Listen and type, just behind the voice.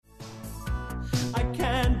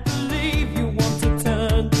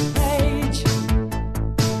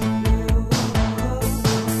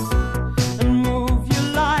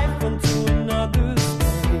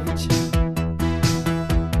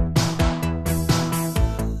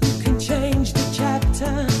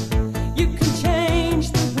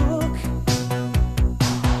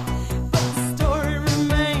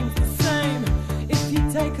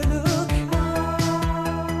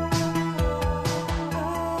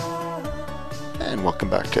and welcome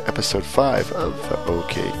back to episode 5 of the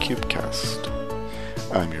OKCupcast.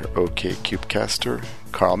 I'm your OKCupcaster,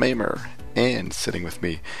 Carl Mamer, and sitting with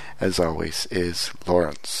me, as always, is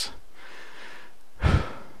Lawrence.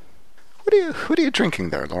 What are you drinking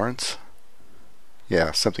there, Lawrence?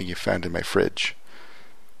 Yeah, something you found in my fridge.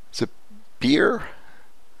 Is it beer?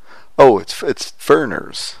 Oh, it's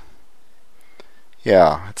Werner's.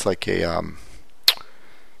 Yeah, it's like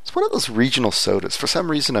it's one of those regional sodas. For some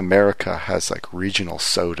reason, America has like regional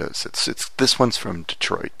sodas. It's this one's from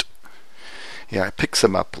Detroit. Yeah, I picked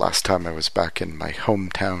some up last time I was back in my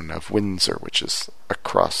hometown of Windsor, which is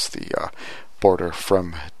across the border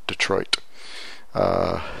from Detroit.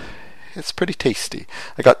 It's pretty tasty.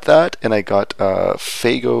 I got that, and I got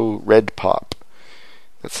Faygo Red Pop.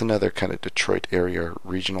 That's another kind of Detroit area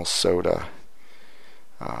regional soda.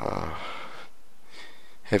 Have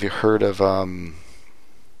you heard of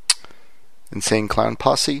Insane Clown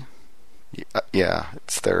Posse? Yeah,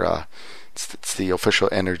 it's their it's the official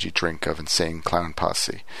energy drink of Insane Clown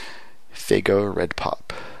Posse. Faygo Red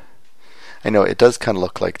Pop. I know it does kind of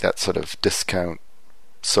look like that sort of discount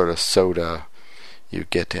sort of soda you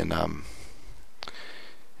get in I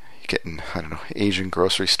don't know, Asian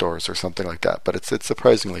grocery stores or something like that, but it's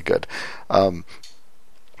surprisingly good. We're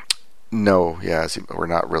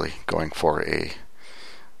not really going for a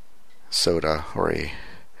soda or a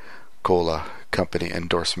cola company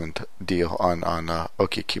endorsement deal on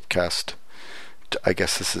OKCupcast. I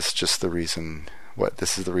guess this is just the reason.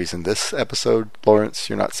 This is the reason this episode, Lawrence,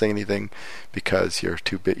 you're not saying anything because you're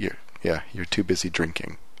too busy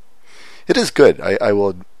drinking. It is good. I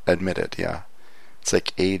will admit it. Yeah, it's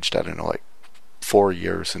like aged. I don't know, like 4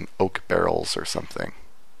 years in oak barrels or something.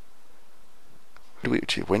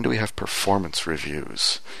 When do we have performance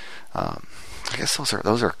reviews? I guess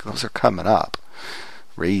those are coming up.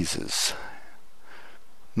 Raises.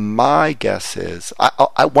 My guess is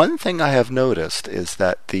one thing I have noticed is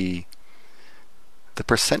that the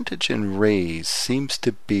percentage in raise seems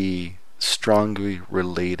to be strongly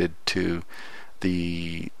related to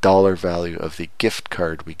the dollar value of the gift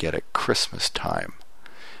card we get at Christmas time.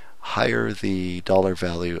 Higher the dollar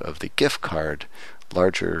value of the gift card,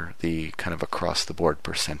 larger the kind of across the board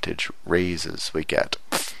percentage raises we get.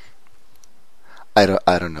 I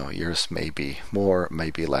don't know. Yours may be more,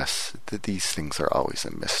 maybe less. These things are always a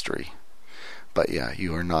mystery. But yeah,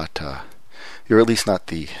 you are not. You're at least not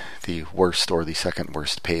the worst or the second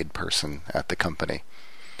worst paid person at the company.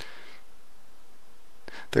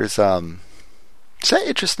 There's it's an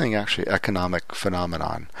interesting actually economic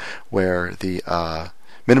phenomenon where the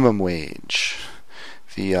minimum wage,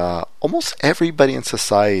 almost everybody in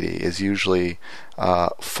society is usually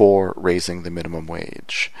for raising the minimum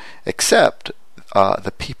wage, except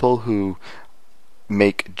the people who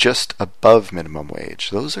make just above minimum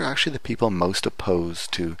wage. Those are actually the people most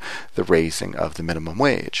opposed to the raising of the minimum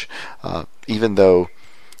wage. Even though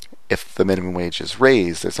if the minimum wage is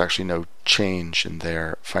raised, there's actually no change in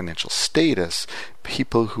their financial status.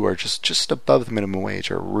 People who are just above the minimum wage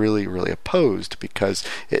are really, really opposed because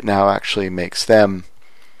it now actually makes them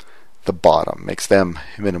the bottom, makes them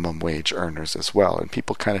minimum wage earners as well. And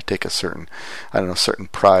people kind of take a certain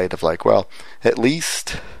pride of like, well, at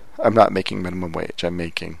least I'm not making minimum wage. I'm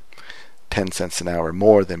making 10 cents an hour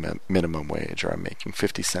more than minimum wage, or I'm making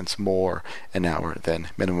 50 cents more an hour than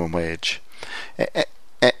minimum wage.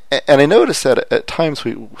 And I notice that at times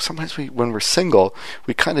sometimes when we're single,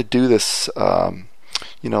 we kind of do this,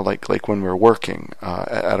 like when we're working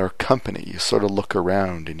at our company, you sort of look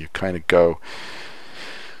around and you kind of go,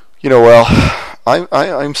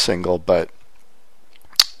 I'm single, but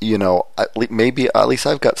at least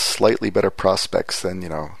I've got slightly better prospects than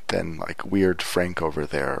like Weird Frank over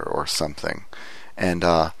there or something, and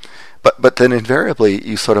but then invariably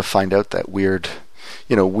you sort of find out that Weird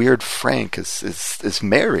Frank is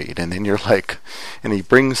married, and then you're like, and he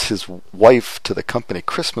brings his wife to the company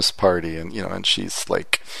Christmas party, and and she's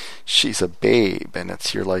a babe,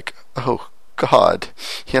 and you're like, oh God,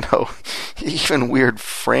 even Weird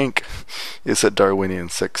Frank is a Darwinian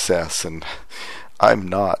success, and I'm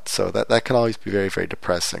not. So that can always be very, very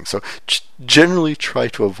depressing. So generally try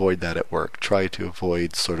to avoid that at work. Try to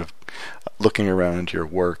avoid sort of looking around your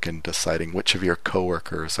work and deciding which of your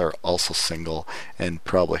coworkers are also single and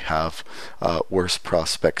probably have worse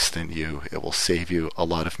prospects than you. It will save you a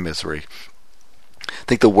lot of misery. I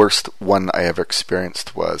think the worst one I ever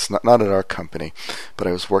experienced was not at our company, but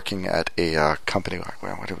I was working at a company.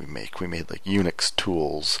 Well, what did we make? We made like Unix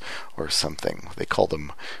tools or something. They called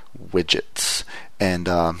them widgets. And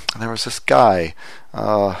there was this guy.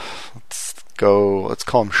 let's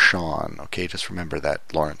call him Sean. Okay, just remember that,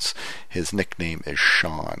 Lawrence. His nickname is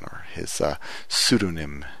Sean, or his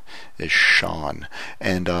pseudonym is Sean.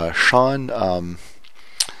 And Sean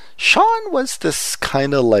was this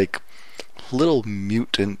kind of like little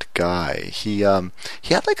mutant guy. He had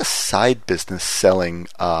like a side business selling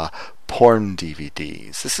porn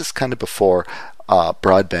DVDs. This is kind of before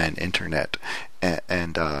broadband internet,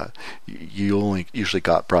 and you only usually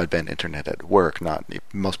got broadband internet at work. Not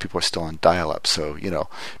most people are still on dial-up, so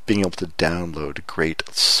being able to download great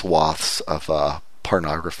swaths of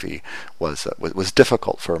pornography was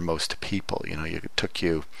difficult for most people. It took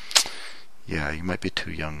you. Yeah, you might be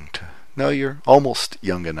too young to. No, you're almost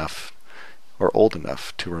young enough or old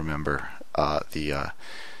enough to remember what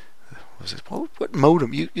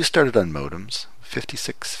modem? You started on modems,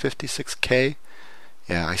 56K.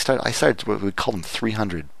 Yeah, I started what we call them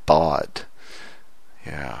 300 baud.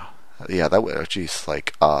 Yeah, that was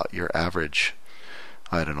like your average,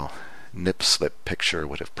 I don't know, nip slip picture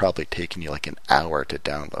would have probably taken you like an hour to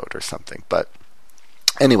download or something. But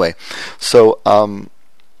anyway, so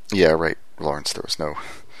yeah, right, Lawrence. There was no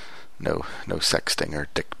sexting or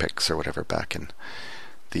dick pics or whatever back in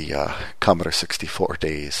the Commodore 64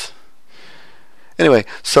 days. Anyway,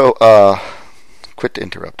 so quit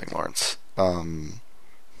interrupting, Lawrence.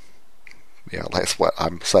 Yeah, that's what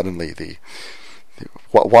I'm suddenly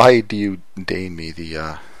why do you deign me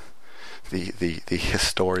the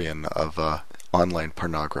historian of online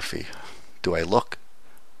pornography? Do I look?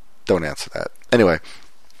 Don't answer that. Anyway,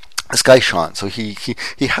 this guy Sean, so he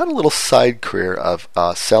had a little side career of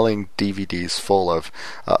selling DVDs full of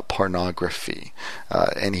pornography,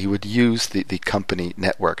 and he would use the company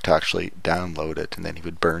network to actually download it, and then he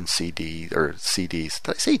would burn CDs.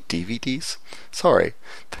 Did I say DVDs? Sorry.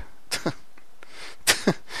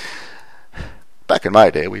 Back in my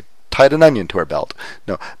day, we tied an onion to our belt.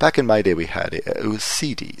 No, back in my day, we had it was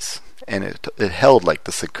CDs, and it held like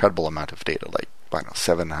this incredible amount of data, like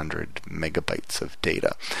 700 megabytes of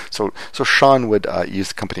data. So Sean would use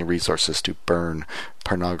the company resources to burn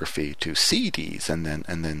pornography to CDs and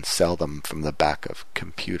then sell them from the back of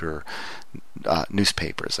computer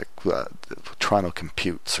newspapers, like Toronto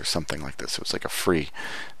Computes or something like this. It was like a free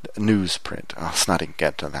newsprint. Let's not even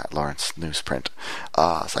get to that, Lawrence. Newsprint.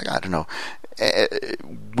 It's like, I don't know.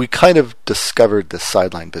 We kind of discovered this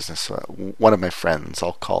sideline business. One of my friends,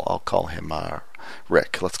 I'll call him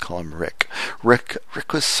Rick. Let's call him Rick. Rick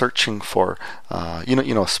was searching for a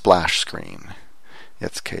splash screen.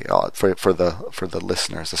 It's okay. For the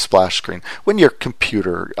listeners, a splash screen. When your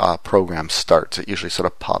computer program starts, it usually sort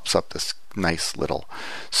of pops up this nice little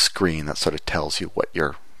screen that sort of tells you what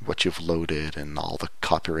you've loaded and all the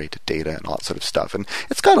copyrighted data and all that sort of stuff. And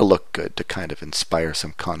it's got to look good to kind of inspire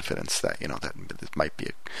some confidence that that it might be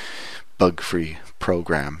a bug-free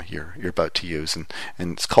program you're about to use, and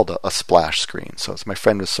it's called a splash screen. So as my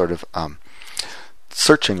friend was sort of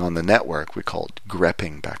searching on the network, we called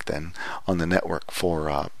grepping back then, on the network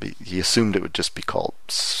for he assumed it would just be called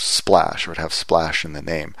Splash, or would have Splash in the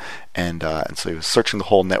name, and so he was searching the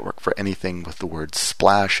whole network for anything with the word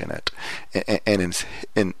Splash in it, and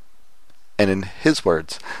in his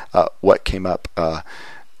words, what came up,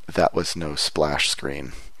 that was no splash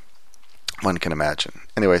screen. One can imagine.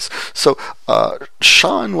 Anyways, so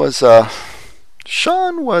Sean was a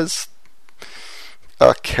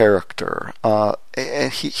character,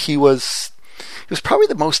 and he was probably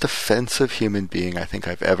the most offensive human being I think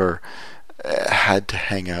I've ever had to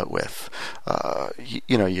hang out with.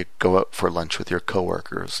 You go out for lunch with your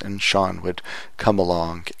coworkers, and Sean would come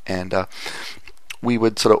along, and we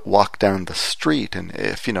would sort of walk down the street, and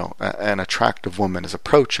if an attractive woman is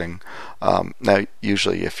approaching, now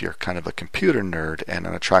usually if you're kind of a computer nerd and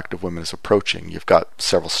an attractive woman is approaching, you've got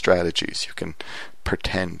several strategies. You can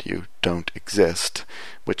pretend you don't exist,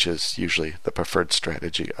 which is usually the preferred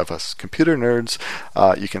strategy of us computer nerds.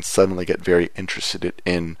 You can suddenly get very interested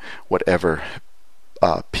in whatever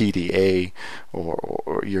PDA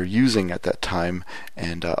or you're using at that time,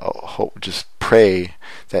 and just pray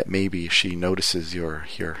that maybe she notices your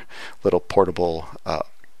little portable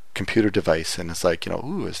computer device and is like,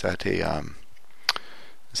 ooh, is that a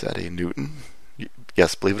Newton?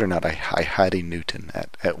 Yes, believe it or not, I had a Newton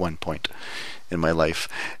at one point in my life.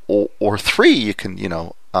 Or three, you can,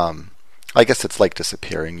 I guess it's like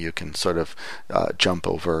disappearing. You can sort of jump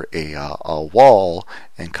over a wall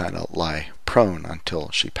and kind of lie prone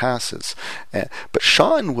until she passes. But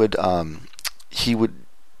Sean would he would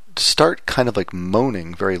start kind of like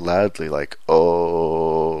moaning very loudly, like,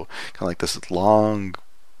 oh, kind of like this long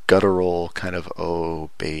guttural kind of oh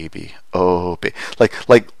baby,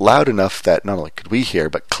 like loud enough that not only could we hear,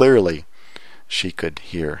 but clearly she could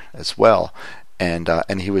hear as well. And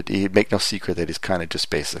he'd make no secret that he's kind of just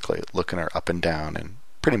basically looking her up and down and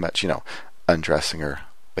pretty much, undressing her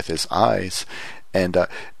with his eyes. And I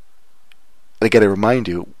got to remind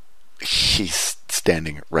you, he's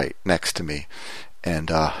standing right next to me, and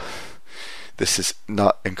this is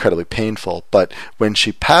not incredibly painful. But when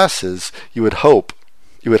she passes, you would hope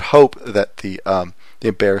that the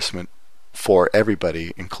embarrassment for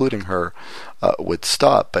everybody, including her, would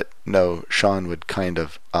stop. But no, Sean would kind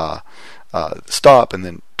of stop and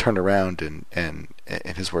then turn around and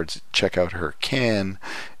in his words, check out her can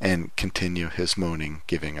and continue his moaning,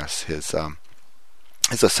 giving us his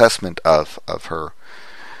assessment of her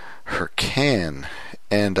can.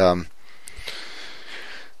 And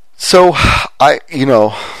so I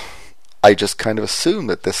just kind of assumed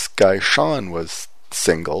that this guy Sean was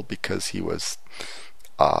single because he was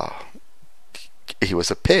a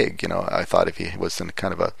pig. I thought if he was in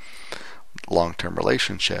kind of a long-term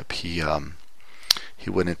relationship, he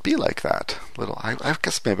wouldn't be like that. I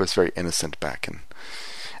guess maybe it was very innocent back in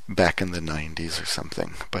the 90s or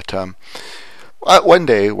something. But one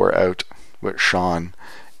day we're out with Sean,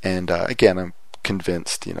 and again I'm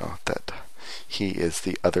convinced, that he is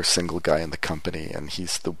the other single guy in the company, and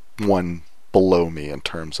he's the one below me in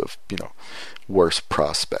terms of, worse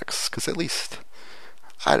prospects. Because at least,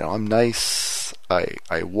 I don't know, I'm nice,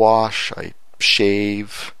 I wash, I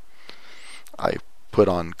shave, I put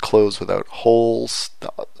on clothes without holes,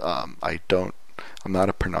 I'm not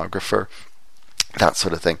a pornographer, that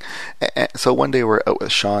sort of thing. And so one day we're out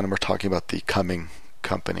with Sean and we're talking about the coming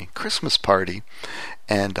company Christmas party,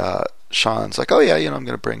 and Sean's like, "Oh yeah, I'm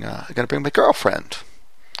gonna bring my girlfriend,"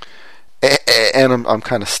 and I'm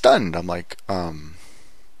kind of stunned. I'm like,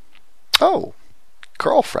 "Oh,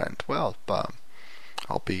 girlfriend? Well,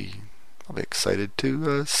 I'll be excited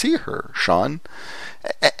to see her, Sean."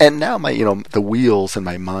 And now the wheels in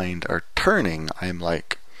my mind are turning. I'm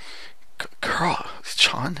like, "Girl,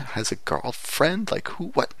 Sean has a girlfriend? Like who?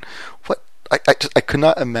 What? I could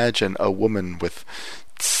not imagine a woman with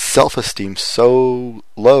self-esteem so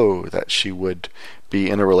low that she would be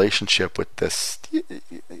in a relationship with this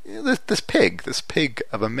pig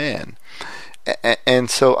of a man." And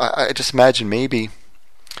so I just imagine, maybe,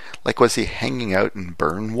 like, was he hanging out in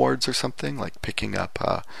burn wards or something, like picking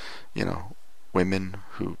up women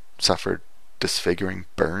who suffered disfiguring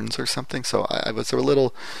burns or something. So I was a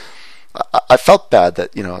little, I felt bad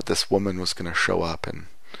that this woman was going to show up, and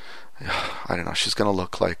I don't know, she's going to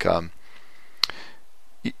look like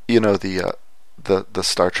the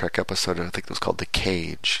Star Trek episode, I think it was called The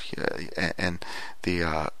Cage, and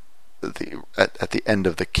at the end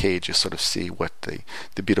of The Cage you sort of see what the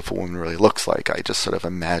beautiful woman really looks like. I just sort of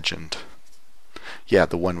imagined,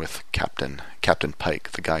 the one with Captain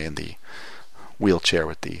Pike, the guy in the wheelchair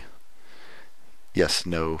with the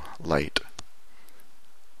no light,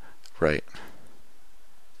 right?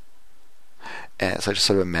 And so I just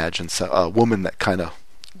sort of imagined a woman that kind of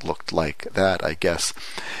looked like that, I guess.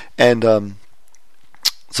 And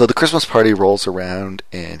so the Christmas party rolls around,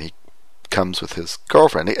 and he comes with his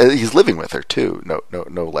girlfriend. He's living with her too,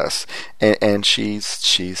 no less. And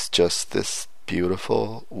she's just this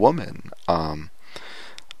beautiful woman. That's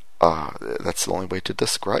the only way to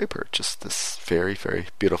describe her. Just this very, very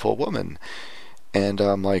beautiful woman. And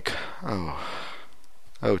I'm like, oh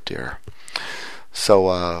dear.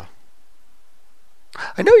 So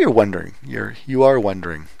I know you're wondering. You are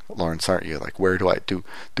wondering, Lawrence, aren't you? Like, where do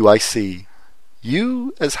I see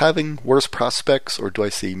you as having worse prospects, or do I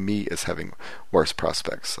see me as having worse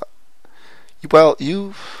prospects? Well,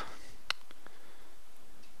 you're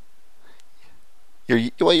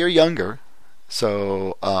younger,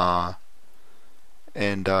 so so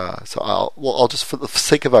I'll just, for the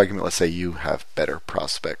sake of argument, let's say you have better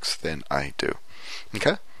prospects than I do.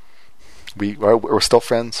 Okay, we're still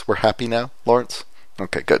friends. We're happy now, Lawrence.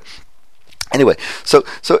 Okay, good. Anyway, so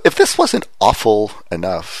if this wasn't awful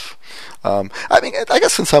enough, I mean, I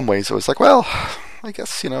guess in some ways it was like, well, I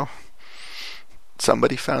guess,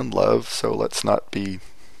 somebody found love, so let's not be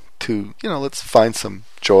too, let's find some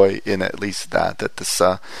joy in at least that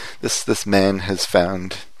this man has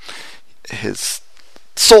found his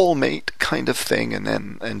soulmate kind of thing,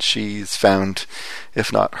 and she's found,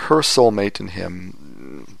 if not her soulmate in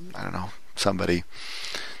him, I don't know, somebody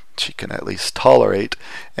she can at least tolerate.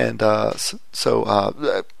 And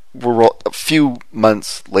we're a few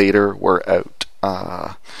months later, we're out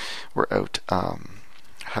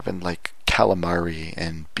having like calamari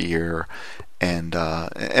and beer, and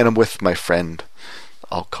I'm with my friend.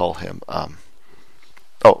 I'll call him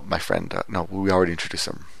my friend, no, we already introduced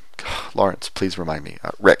him. Lawrence, please remind me.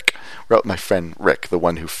 Rick. We're out with my friend Rick, the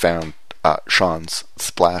one who found Sean's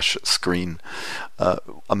splash screen.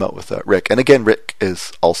 I'm out with Rick, and again, Rick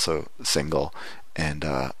is also single, and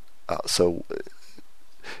so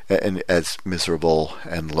and as miserable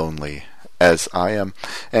and lonely as I am,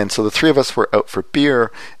 and so the three of us were out for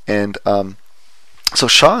beer, and so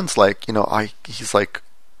Sean's like, he's like,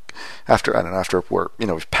 after work,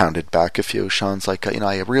 we've pounded back a few. Sean's like,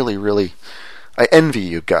 I really, really, I envy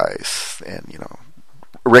you guys, and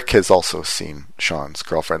Rick has also seen Sean's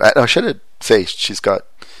girlfriend. I should say she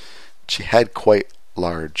had quite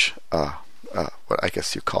large, what I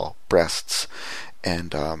guess you call breasts,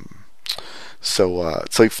 and so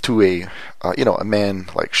to a man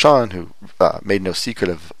like Sean, who made no secret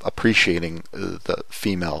of appreciating the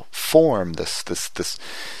female form, this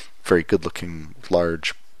very good-looking,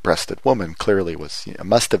 large-breasted woman clearly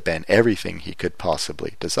must have been everything he could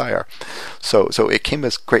possibly desire. So it came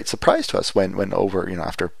as great surprise to us when over,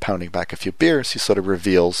 after pounding back a few beers, he sort of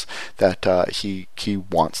reveals that he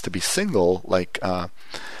wants to be single, like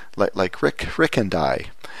Rick and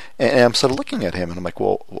I. And I'm sort of looking at him, and I'm like,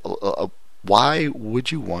 well, why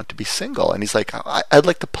would you want to be single? And he's like, I'd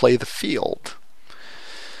like to play the field.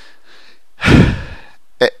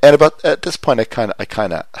 And about at this point, I kind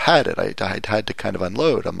of had it. I had to kind of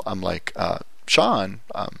unload. I'm like, Sean,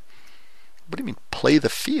 what do you mean play the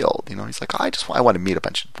field? He's like, I want to meet a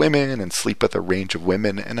bunch of women and sleep with a range of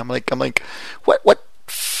women. And I'm like, what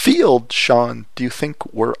field, Sean, do you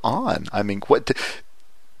think we're on? I mean,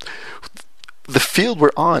 the field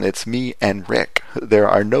we're on, it's me and Rick. There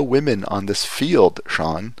are no women on this field,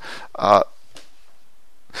 Sean.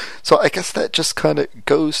 So I guess that just kind of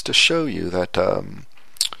goes to show you that,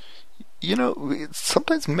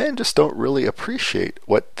 sometimes men just don't really appreciate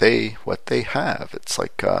what they have. It's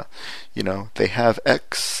like, they have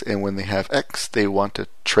X, and when they have X, they want to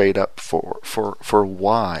trade up for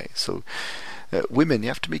Y. So women, you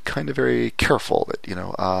have to be kind of very careful that,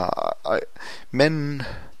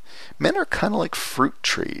 men are kind of like fruit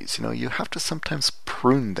trees. You have to sometimes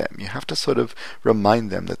prune them. You have to sort of remind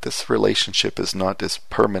them that this relationship is not as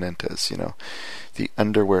permanent as, the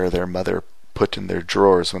underwear their mother put in their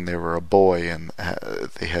drawers when they were a boy and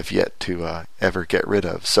they have yet to ever get rid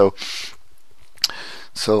of. So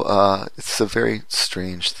it's a very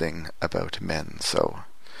strange thing about men. So,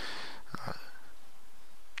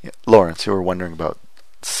 Lawrence, you were wondering about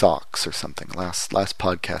socks or something. Last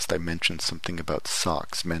podcast I mentioned something about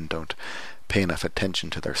socks. Men don't pay enough attention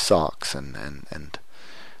to their socks, and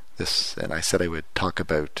I said I would talk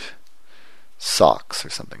about socks or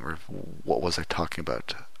something. Or what was I talking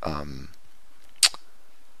about?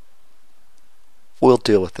 We'll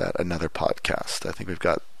deal with that another podcast. I think we've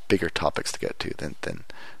got bigger topics to get to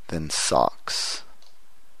than socks.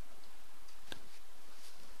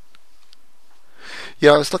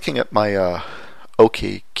 Yeah, I was looking at my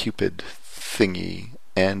OKCupid thingy,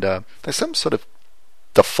 and there's some sort of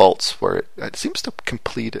defaults where it seems to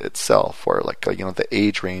complete itself, or like the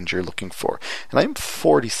age range you're looking for. And I'm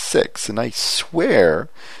 46, and I swear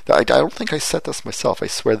that I don't think I set this myself. I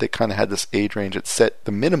swear they kind of had this age range. It set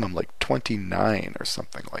the minimum like 29 or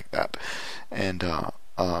something like that, and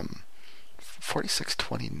 46,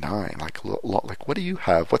 29. Like what do you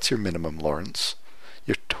have? What's your minimum, Lawrence?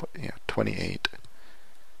 You're 28.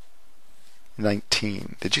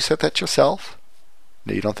 19. Did you set that yourself?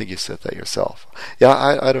 No, you don't think you set that yourself.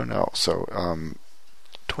 Yeah, I don't know. So,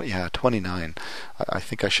 29. I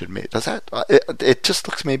think I should make. Does that? It just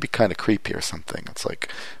looks maybe kind of creepy or something. It's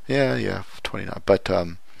like, yeah, 29. But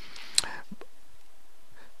I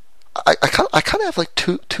kind of have like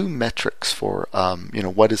two metrics for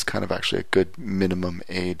what is kind of actually a good minimum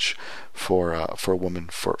age for a woman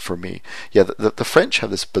for me. Yeah, the French have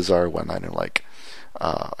this bizarre one. I know,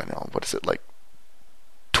 what is it, like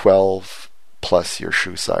 12 plus your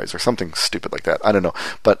shoe size or something stupid like that. I don't know,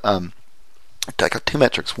 but I got two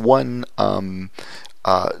metrics. One, I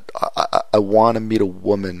want to meet a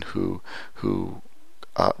woman who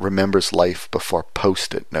remembers life before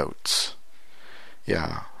post-it notes.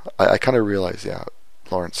 Yeah, I kind of realized. Yeah,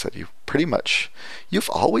 Lawrence said you've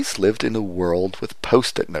always lived in a world with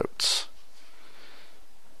post-it notes.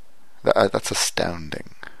 That's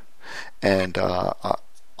astounding. And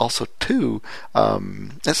also, too,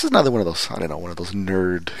 this is another one of those, one of those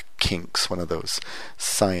nerd kinks, one of those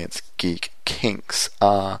science geek kinks.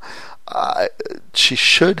 She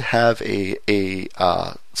should have a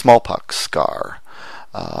smallpox scar.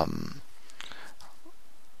 I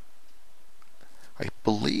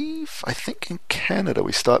think in Canada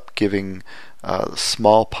we stopped giving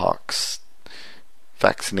smallpox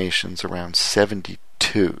vaccinations around 72.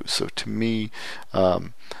 2. So to me, I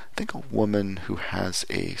think a woman who has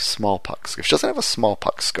a smallpox, if she doesn't have a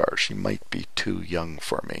smallpox scar, she might be too young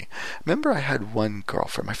for me. Remember, I had one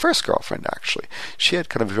girlfriend, my first girlfriend actually. She had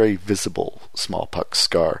kind of a very visible smallpox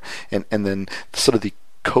scar, and then sort of the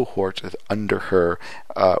cohort under her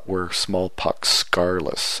were smallpox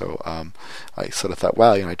scarless. So I sort of thought,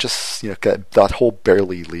 wow, I just got that whole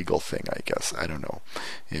barely legal thing. I guess I don't know.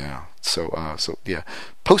 Yeah. So yeah,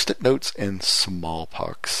 post-it notes and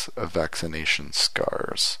smallpox vaccination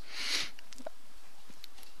scars.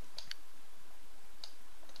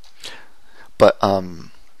 But I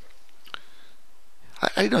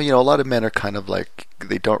know a lot of men are kind of like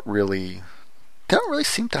they don't really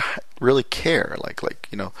seem to really care,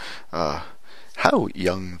 how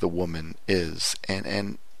young the woman is,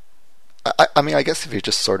 and I mean, I guess if you're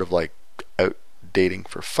just sort of like out dating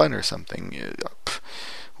for fun or something,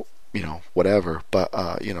 whatever. But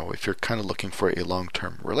if you're kind of looking for a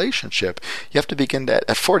long-term relationship, you have to begin to,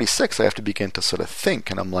 at 46, I have to begin to sort of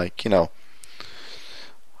think, and I'm like, a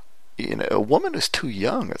woman is too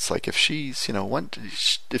young. It's like if she's,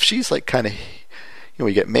 if she's like kind of,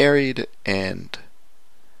 we get married and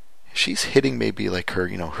she's hitting maybe like her,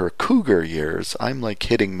 her cougar years. I'm like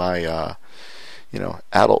hitting my,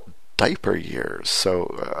 adult diaper years. So,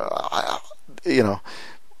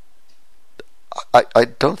 I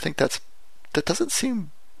don't think that doesn't seem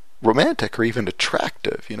romantic or even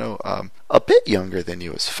attractive. A bit younger than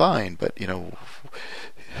you is fine, but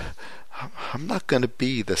I'm not going to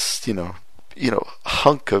be this,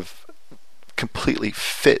 hunk of completely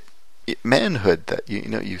fit manhood that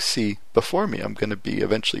you see before me. I'm going to be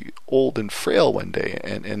eventually old and frail one day,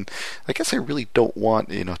 and I guess I really don't want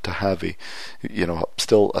to have a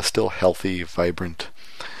still healthy, vibrant,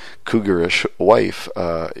 cougarish wife,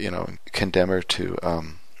 condemn her to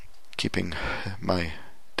keeping my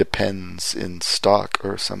depends in stock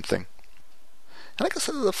or something. And I guess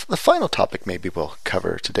the final topic maybe we'll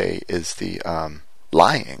cover today is the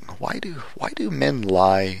lying. Why do men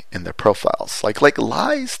lie in their profiles? Like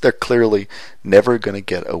lies they're clearly never going to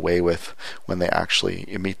get away with when they actually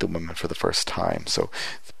meet the woman for the first time. So,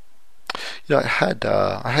 I had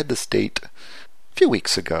this date a few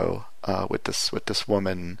weeks ago with this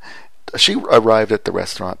woman. She arrived at the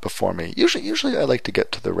restaurant before me. Usually I like to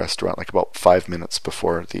get to the restaurant like about 5 minutes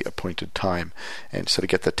before the appointed time, and sort of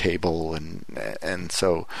get the table, and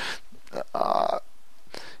so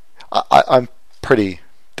I'm pretty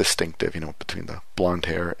distinctive, between the blonde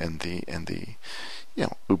hair and the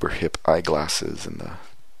uber hip eyeglasses and the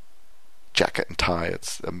jacket and tie.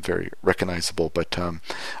 I'm very recognizable. But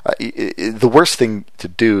the worst thing to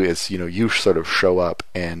do is you sort of show up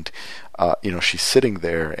and she's sitting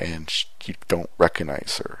there and you don't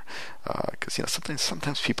recognize her because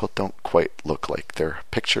sometimes people don't quite look like their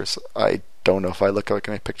pictures. I don't know if I look like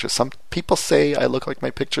my pictures. Some people say I look like my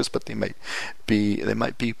pictures, but they might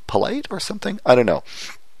be polite or something. I don't know.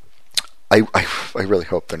 I really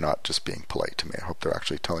hope they're not just being polite to me. I hope they're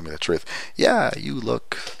actually telling me the truth. Yeah, you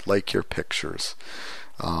look like your pictures.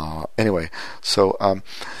 Anyway, so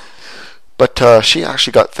but she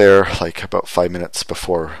actually got there like about 5 minutes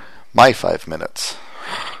before my 5 minutes,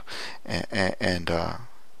 and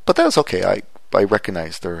but that was okay. I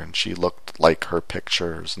recognized her, and she looked like her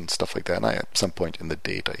pictures and stuff like that. And at some point in the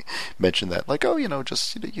date, I mentioned that, like,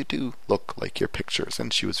 you do look like your pictures.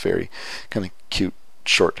 And she was very kind of cute,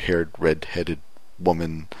 short-haired, red-headed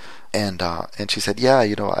woman. And she said, yeah,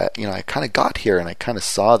 I kind of got here and I kind of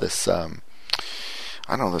saw this,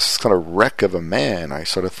 this kind of wreck of a man. I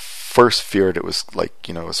sort of first feared it was like,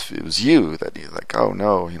 it was you, that you like, oh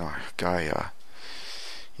no, guy,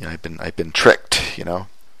 I've been tricked,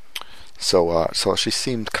 So she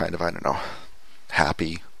seemed kind of, I don't know,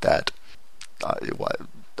 happy that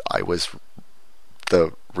I was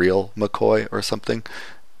the real McCoy or something.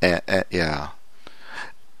 And yeah.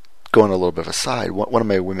 Going a little bit of a side, one of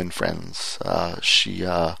my women friends, she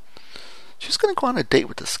was going to go on a date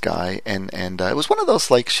with this guy, and it was one of those,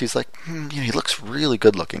 like, she's like, he looks really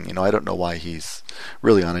good looking, I don't know why he's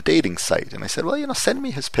really on a dating site. And I said, well, send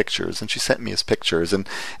me his pictures. And she sent me his pictures, and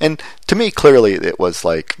to me, clearly it was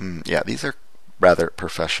like, yeah, these are rather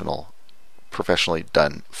professionally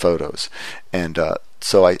done photos. And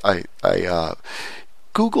so I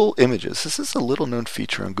Google Images. This is a little known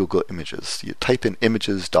feature on Google Images. You type in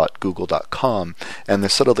images.google.com, and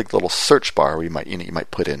there's sort of like a little search bar where you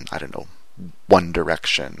might put in, I don't know, One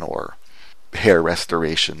Direction or hair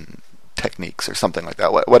restoration techniques or something like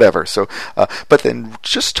that, whatever. So, but then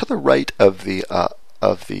just to the right of the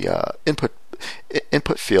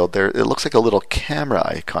input field, there it looks like a little camera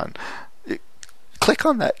icon. click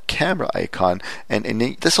on that camera icon, and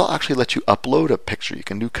this will actually let you upload a picture. You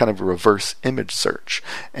can do kind of a reverse image search,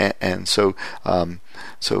 and so I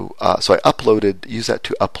used that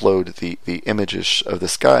to upload the images of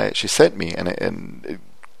this guy she sent me, and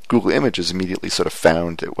Google Images immediately sort of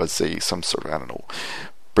found it was some sort of, I don't know,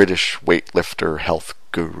 British weightlifter health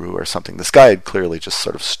guru or something. This guy had clearly just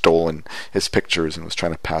sort of stolen his pictures and was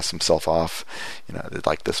trying to pass himself off,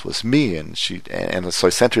 like this was me. And so I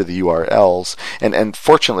sent her the URLs, and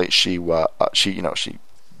fortunately she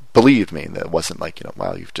believed me. That it wasn't like,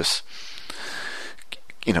 wow, you've just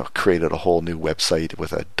created a whole new website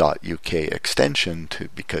with a .uk extension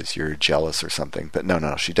because you're jealous or something. But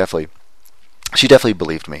no, she definitely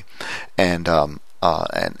believed me, and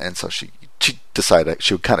so she decided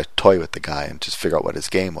she would kind of toy with the guy and just figure out what his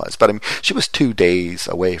game was. But I mean, she was 2 days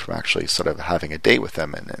away from actually sort of having a date with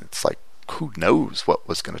him, and it's like, who knows what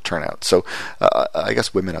was going to turn out. So I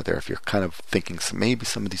guess women out there, if you're kind of thinking maybe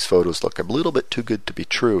some of these photos look a little bit too good to be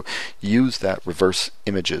true, use that reverse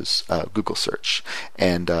images Google search,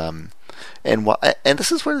 and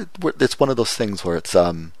this is where it's one of those things where it's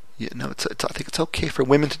I think it's okay for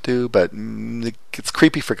women to do, but it's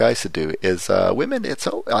creepy for guys to do. Is women?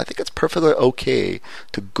 I think it's perfectly okay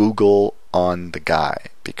to Google on the guy,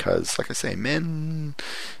 because, like I say, men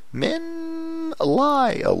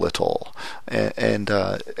lie a little, and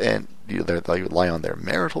they lie on their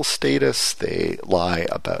marital status. They lie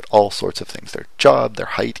about all sorts of things: their job, their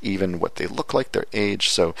height, even what they look like, their age.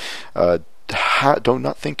 So do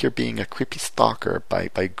not think you're being a creepy stalker by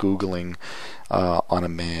Googling on a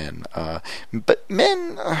man. But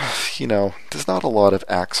men, there's not a lot of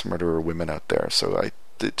axe murderer women out there, so I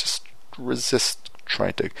just resist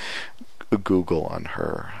trying to Google on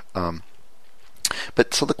her.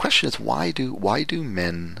 But so the question is, why do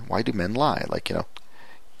men lie? Like,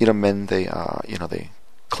 men, they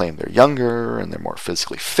claim they're younger and they're more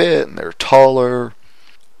physically fit and they're taller.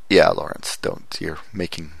 Yeah, Lawrence, you're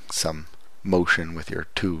making some motion with your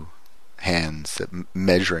 2 hands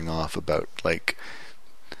measuring off about like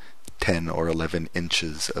 10 or 11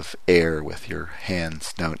 inches of air with your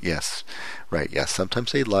hands down. Yes, right. Yes,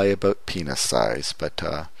 sometimes they lie about penis size, but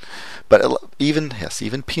even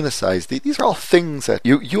penis size. These are all things that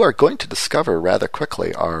you are going to discover rather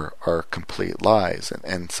quickly are complete lies,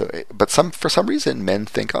 and so. But for some reason, men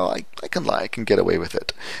think, oh, I can lie, I can get away with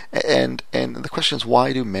it, and the question is,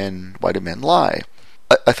 why do men lie?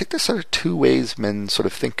 I think there's sort of 2 ways men sort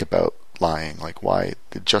of think about lying, like why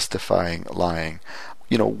they're justifying lying.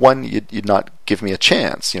 One, you'd not give me a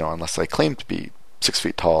chance, unless I claim to be 6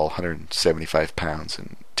 feet tall, 175 pounds,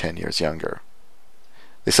 and 10 years younger.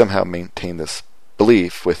 They somehow maintain this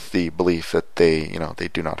belief with the belief that they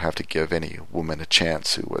do not have to give any woman a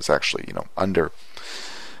chance who was actually, under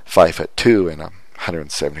 5'2" and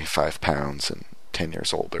 175 pounds and 10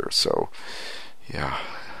 years older. So, yeah.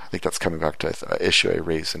 I think that's coming back to an issue I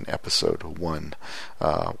raised in episode 1.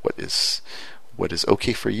 What is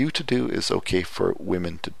okay for you to do is okay for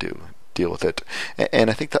women to do. Deal with it. And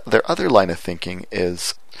I think that their other line of thinking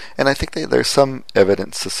is, and I think there's some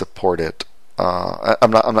evidence to support it.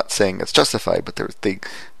 I'm not saying it's justified, but they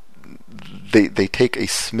take a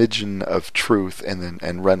smidgen of truth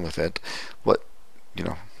and run with it. What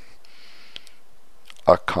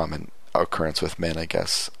a common occurrence with men, I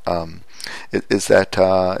guess, is that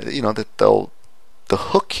that they'll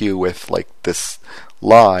hook you with like this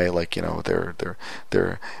lie, like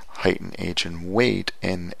their height and age and weight,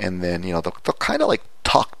 and then they'll kind of like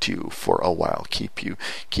talk to you for a while, keep you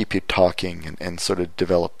talking, and sort of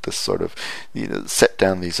develop this sort of set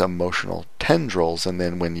down these emotional tendrils, and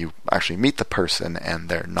then when you actually meet the person and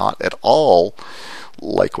they're not at all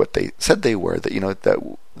like what they said they were,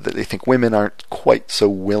 that they think women aren't quite so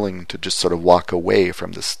willing to just sort of walk away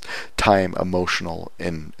from this time emotional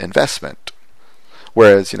investment.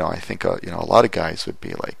 Whereas, I think, a lot of guys would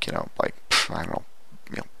be like, I don't know,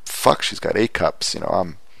 fuck, she's got A cups,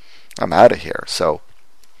 I'm out of here. So,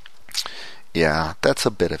 yeah, that's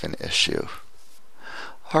a bit of an issue.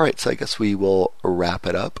 Alright, so I guess we will wrap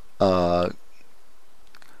it up.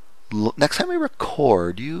 Next time we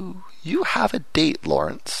record, you have a date,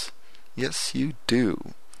 Lawrence. Yes, you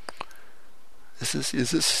do. This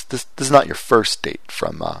is not your first date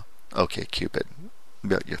from OKCupid,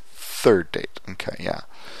 but your 3rd date. Okay, yeah.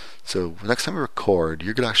 So next time we record,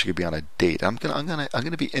 you're actually gonna be on a date. I'm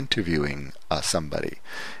gonna be interviewing somebody,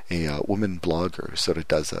 a woman blogger who sort of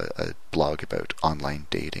does a blog about online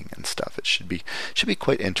dating and stuff. It should be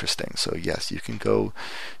quite interesting. So yes, you can go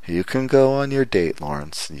on your date,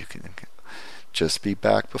 Lawrence. You can just be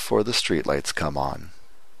back before the streetlights come on.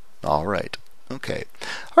 All right. Okay.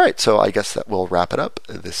 All right, so I guess that will wrap it up.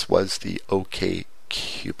 This was the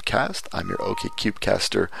OKCupcast. I'm your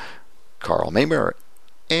OKCupcaster, Carl Mamer,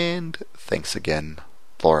 and thanks again,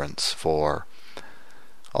 Lawrence, for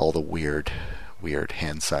all the weird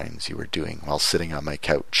hand signs you were doing while sitting on my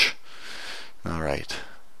couch. All right.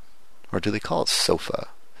 Or do they call it sofa?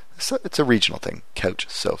 It's a regional thing. Couch,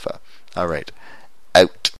 sofa. All right.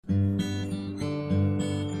 Out.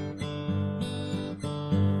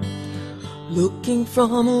 Looking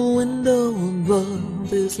from a window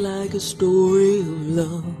above is like a story of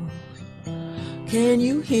love. Can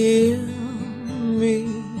you hear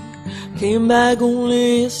me? Came back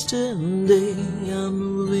only yesterday. I'm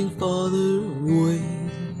moving farther away.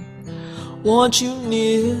 Want you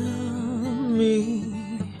near me.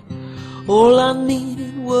 All I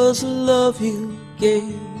needed was the love you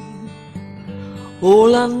gave.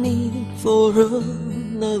 All I needed for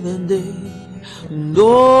another day. And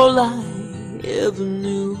all I ever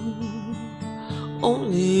knew,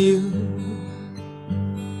 only you.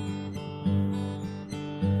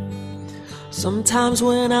 Sometimes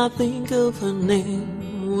when I think of her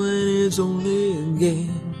name, when it's only a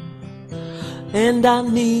game, and I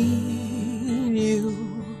need you,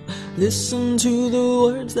 listen to the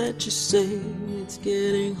words that you say. It's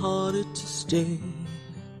getting harder to stay.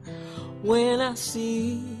 When I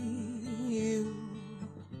see you,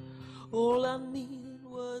 all I need